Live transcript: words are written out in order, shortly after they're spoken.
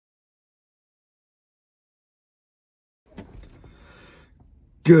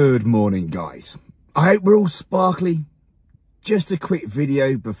Good morning, guys. I hope we're all sparkly. Just a quick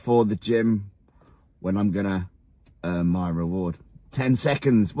video before the gym when I'm gonna earn my reward. 10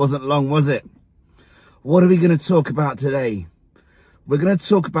 seconds, wasn't long, was it? What are we gonna talk about today? We're gonna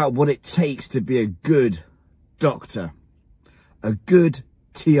talk about what it takes to be a good doctor. A good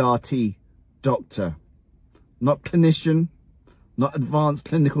TRT doctor. Not clinician, not advanced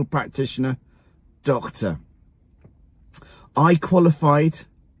clinical practitioner, doctor. I qualified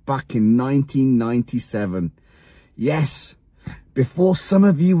back in 1997. Yes, before some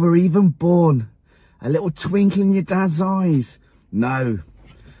of you were even born. A little twinkle in your dad's eyes. No,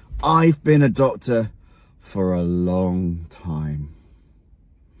 I've been a doctor for a long time.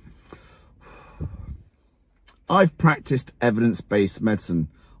 I've practiced evidence-based medicine.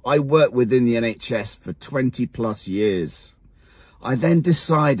 I worked within the NHS for 20 plus years. I then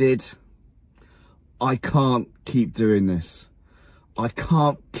decided I can't keep doing this. I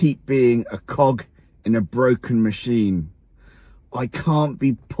can't keep being a cog in a broken machine. I can't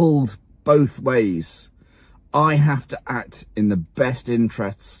be pulled both ways. I have to act in the best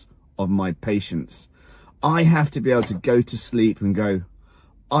interests of my patients. I have to be able to go to sleep and go,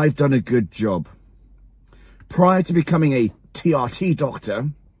 I've done a good job. Prior to becoming a TRT doctor,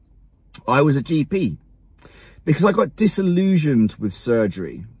 I was a GP because I got disillusioned with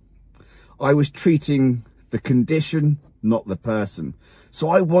surgery. I was treating the condition, not the person. So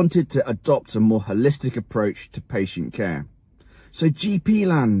I wanted to adopt a more holistic approach to patient care. So GP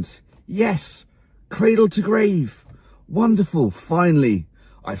land, yes, cradle to grave, wonderful, finally,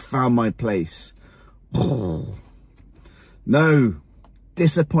 I found my place. No,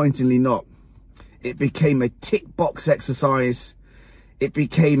 disappointingly not. It became a tick box exercise. It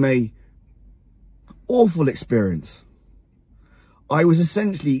became a awful experience. I was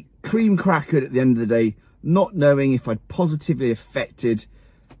essentially cream crackered at the end of the day, not knowing if I'd positively affected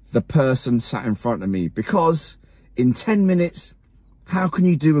the person sat in front of me, because in 10 minutes, how can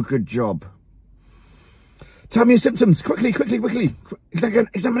you do a good job? Tell me your symptoms, quickly.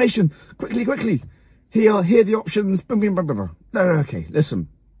 Examination, quickly. Here are the options. No, okay, listen.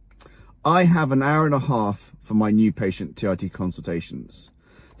 I have an hour and a half for my new patient TRT consultations.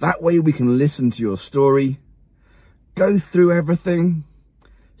 That way we can listen to your story, go through everything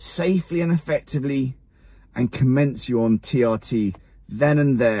safely and effectively, and commence you on TRT then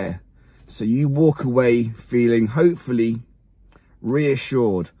and there, so you walk away feeling hopefully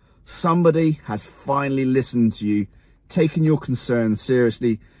reassured. Somebody has finally listened to you, taken your concerns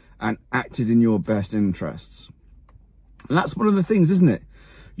seriously, and acted in your best interests. And that's one of the things, isn't it?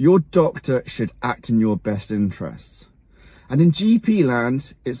 Your doctor should act in your best interests. And in GP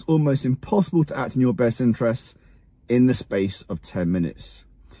land, it's almost impossible to act in your best interests in the space of 10 minutes.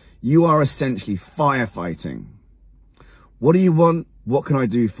 You are essentially firefighting. What do you want? What can I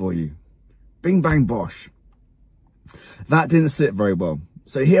do for you? Bing, bang, bosh. That didn't sit very well.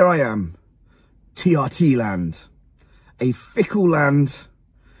 So here I am, TRT land, a fickle land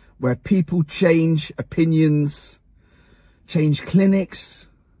where people change opinions, change clinics.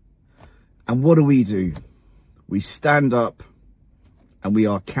 And what do? We stand up and we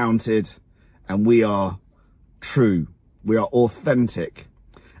are counted and we are true. We are authentic.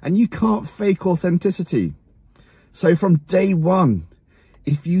 And you can't fake authenticity. So from day one,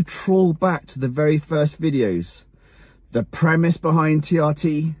 if you trawl back to the very first videos, the premise behind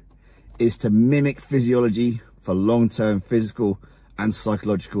TRT is to mimic physiology for long-term physical and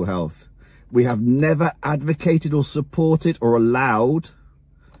psychological health. We have never advocated or supported or allowed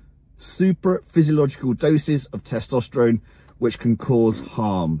super physiological doses of testosterone which can cause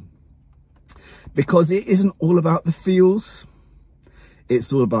harm. Because it isn't all about the feels.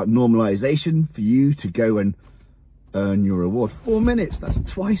 It's all about normalization for you to go and earn your reward. 4 minutes, that's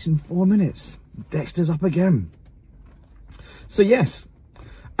twice in 4 minutes. Dexter's up again. So yes,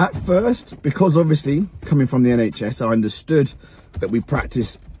 at first, because obviously coming from the NHS, I understood that we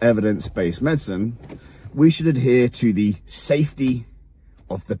practice evidence-based medicine, we should adhere to the safety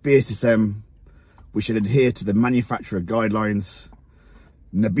of the BSSM, we should adhere to the manufacturer guidelines,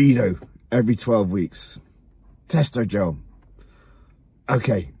 Nebido every 12 weeks, Testo gel.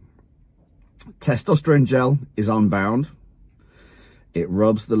 Okay, testosterone gel is unbound. It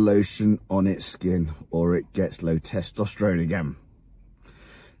rubs the lotion on its skin or it gets low testosterone again.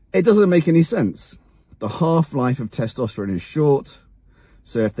 It doesn't make any sense. The half-life of testosterone is short,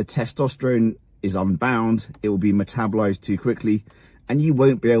 so if the testosterone is unbound, it will be metabolized too quickly and you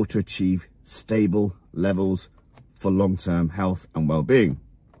won't be able to achieve stable levels for long-term health and well-being.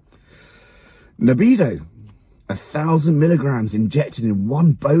 Nebido, 1,000 milligrams injected in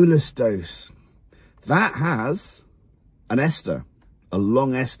one bolus dose. That has an ester, a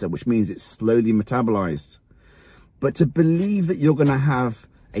long ester, which means it's slowly metabolized. But to believe that you're going to have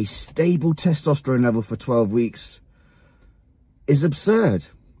a stable testosterone level for 12 weeks is absurd,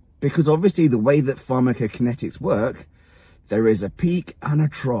 because obviously the way that pharmacokinetics work, there is a peak and a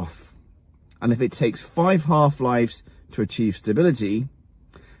trough. And if it takes 5 half-lives to achieve stability,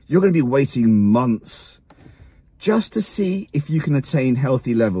 you're going to be waiting months just to see if you can attain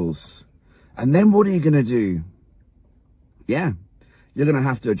healthy levels. And then what are you going to do? Yeah, you're going to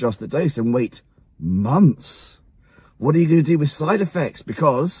have to adjust the dose and wait months. What are you going to do with side effects?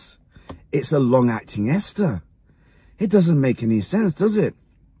 Because it's a long-acting ester. It doesn't make any sense, does it?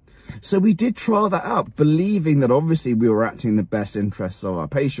 So we did trial that out, believing that obviously we were acting in the best interests of our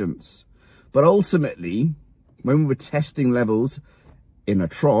patients. But ultimately, when we were testing levels in a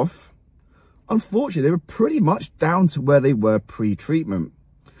trough, unfortunately, they were pretty much down to where they were pre-treatment.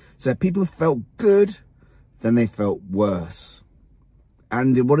 So people felt good, then they felt worse.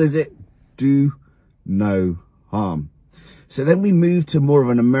 And what is it? Do no harm. So then we moved to more of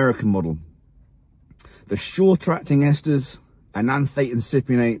an American model. The short-acting esters, enanthate and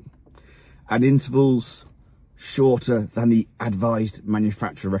cypionate, at intervals shorter than the advised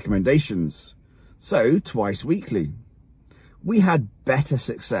manufacturer recommendations. So twice weekly. We had better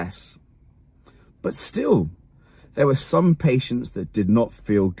success. But still, there were some patients that did not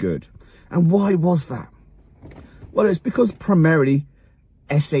feel good. And why was that? Well, it's because primarily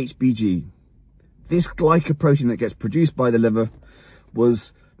SHBG, this glycoprotein that gets produced by the liver,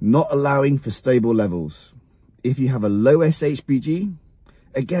 was not allowing for stable levels. If you have a low SHBG,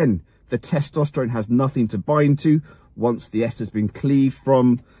 again, the testosterone has nothing to bind to once the ester's been cleaved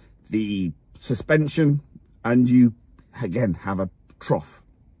from the suspension, and you again have a trough.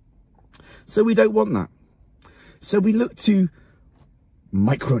 So we don't want that. So we look to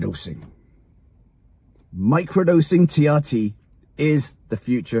microdosing. Microdosing TRT is the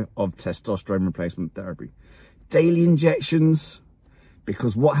future of testosterone replacement therapy. Daily injections,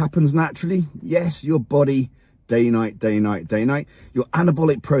 because what happens naturally? Yes, your body, day, night, day, night, day, night. Your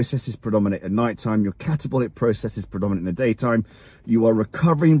anabolic processes predominate at nighttime. Your catabolic processes predominate in the daytime. You are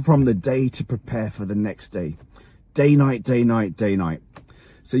recovering from the day to prepare for the next day. Day, night, day, night, day, night.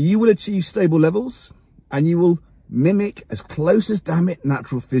 So you will achieve stable levels, and you will mimic as close as damn it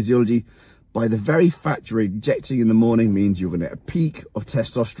natural physiology by the very fact you're injecting in the morning means you're going to get a peak of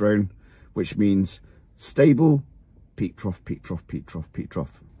testosterone, which means stable, peak, trough, peak, trough, peak, trough, peak,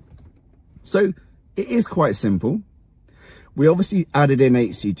 trough. So it is quite simple. We obviously added in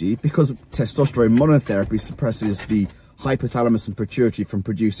HCG because testosterone monotherapy suppresses the hypothalamus and pituitary from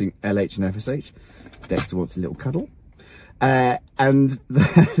producing LH and FSH. Dexter wants a little cuddle. So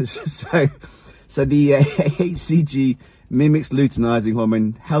the HCG mimics luteinizing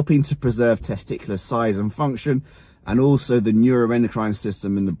hormone, helping to preserve testicular size and function, and also the neuroendocrine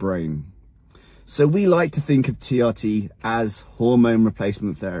system in the brain. So we like to think of TRT as hormone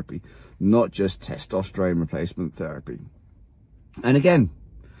replacement therapy, not just testosterone replacement therapy. And again,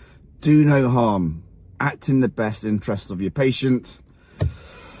 do no harm. Act in the best interest of your patient.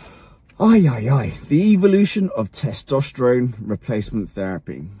 The evolution of testosterone replacement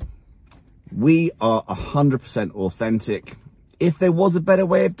therapy. We are 100% authentic. If there was a better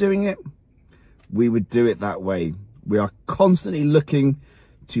way of doing it, we would do it that way. We are constantly looking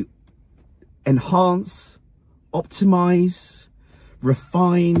to enhance, optimize,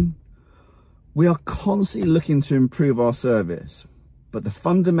 refine. We are constantly looking to improve our service. But the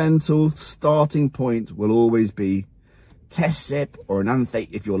fundamental starting point will always be test SIP or an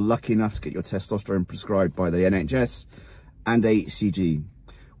enanthate if you're lucky enough to get your testosterone prescribed by the NHS, and HCG.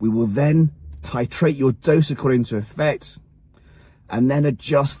 We will then titrate your dose according to effect and then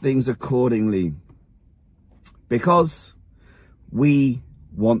adjust things accordingly, because we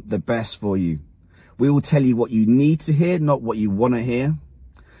want the best for you. We will tell you what you need to hear, not what you want to hear.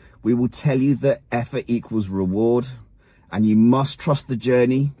 We will tell you that effort equals reward, and you must trust the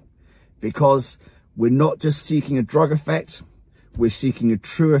journey, because we're not just seeking a drug effect, we're seeking a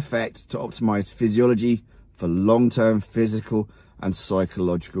true effect to optimize physiology for long-term physical and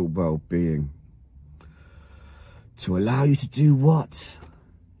psychological well-being. To allow you to do what?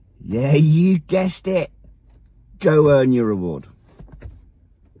 Yeah, you guessed it. Go earn your reward.